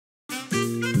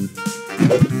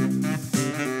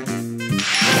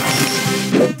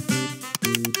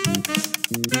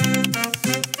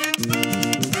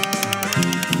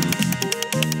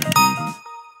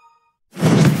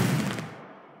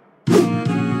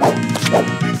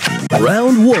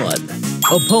Round 1.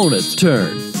 Opponent's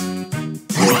turn.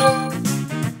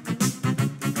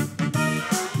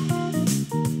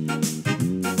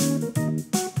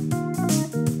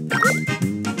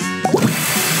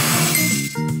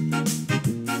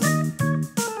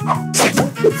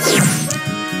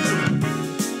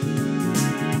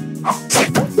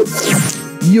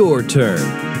 Your turn.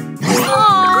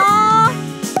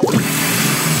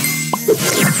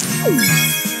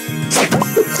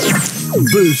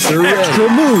 Booster ready. Extra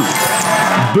move.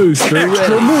 Booster extra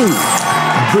ready. Move.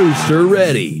 Booster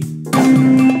ready.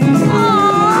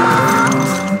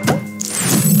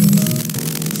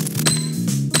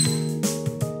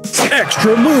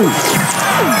 Extra move.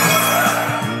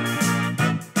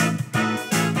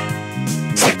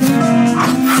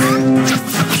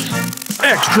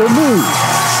 Extra move.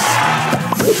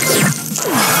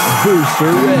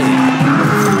 Booster ready.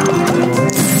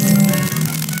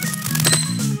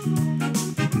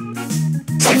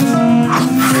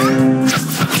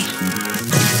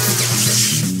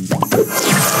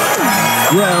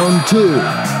 Round 2.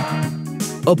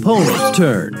 Opponent's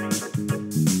turn.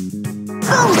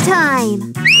 Go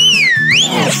time!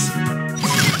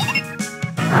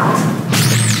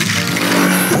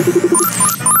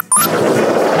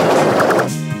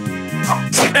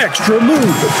 Extra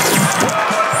move.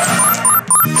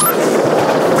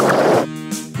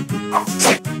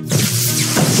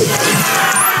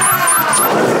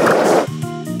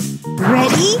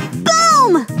 Ready?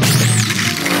 Boom!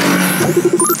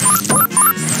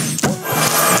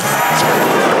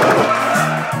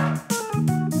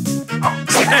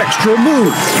 Extra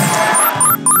move.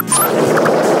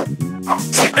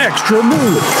 Extra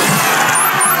move.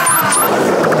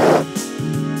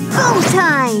 Go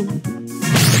time!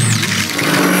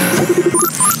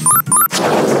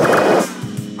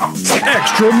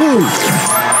 Extra move.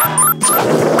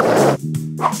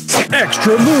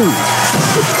 Extra move.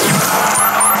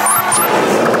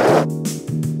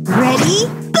 Ready?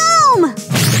 Boom!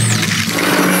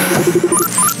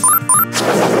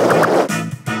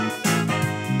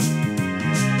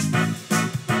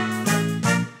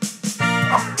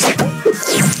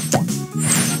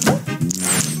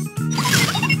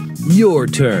 Your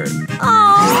turn.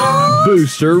 Aww.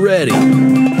 Booster ready.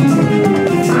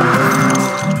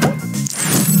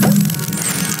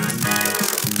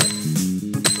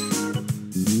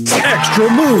 Extra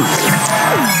move.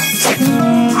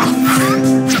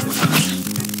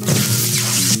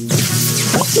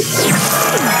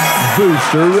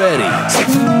 Booster ready.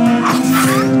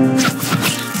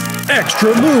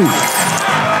 Extra move.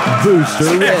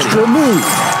 Booster ready. Extra move.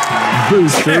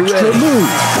 Booster extra ready. Move.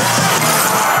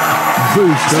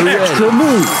 Booster extra ready.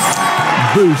 Move.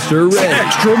 Booster ready.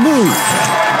 Extra move.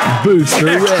 Booster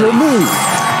extra ready. Move.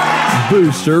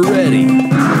 Booster ready.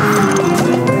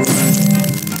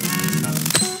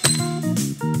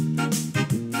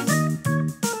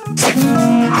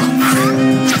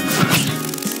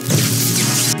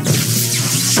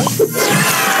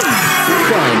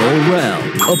 Final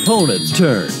round. Opponent's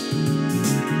turn.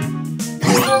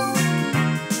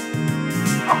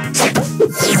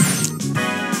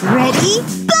 Ready?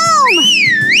 Boom!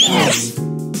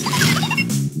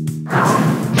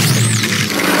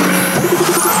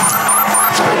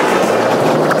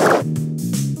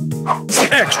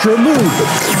 Extra move.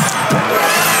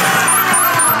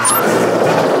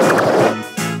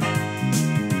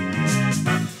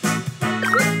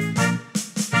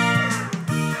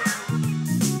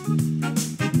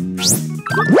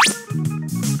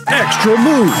 Extra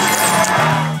move.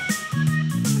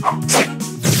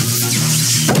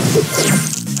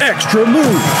 Extra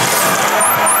move.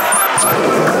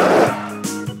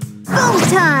 Go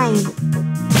time!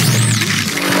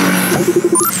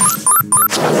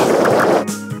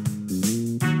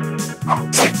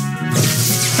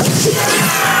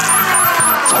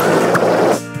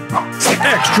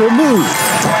 Extra move.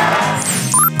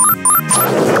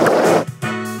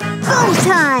 Go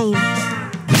time!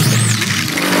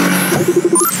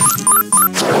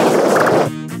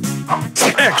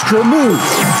 Extra move.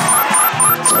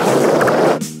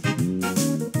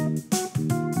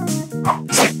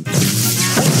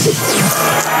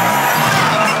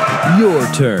 Your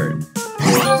turn.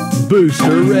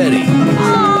 Booster ready.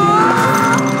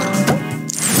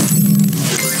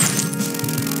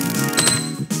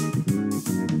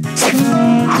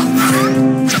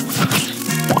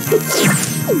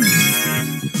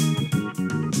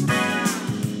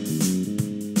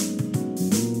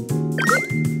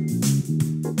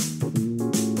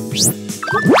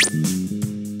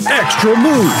 Extra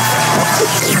move.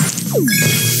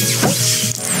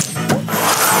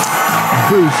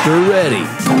 Booster ready.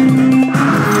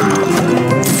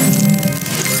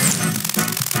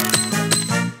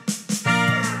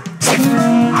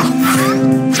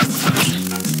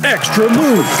 Extra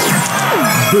move.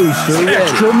 Booster ready.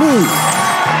 Extra move.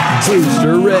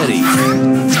 Booster ready.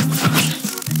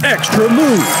 Extra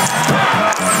move.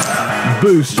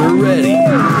 Booster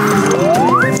ready.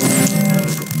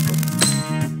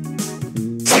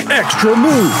 Extra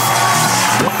move.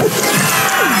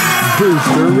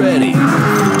 Booster ready.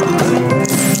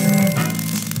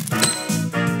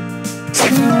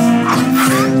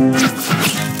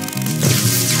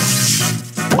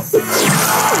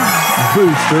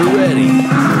 Booster ready.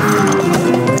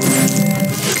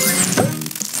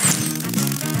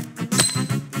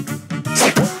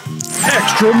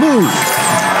 Extra move.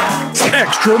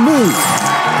 Extra move.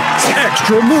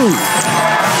 Extra move.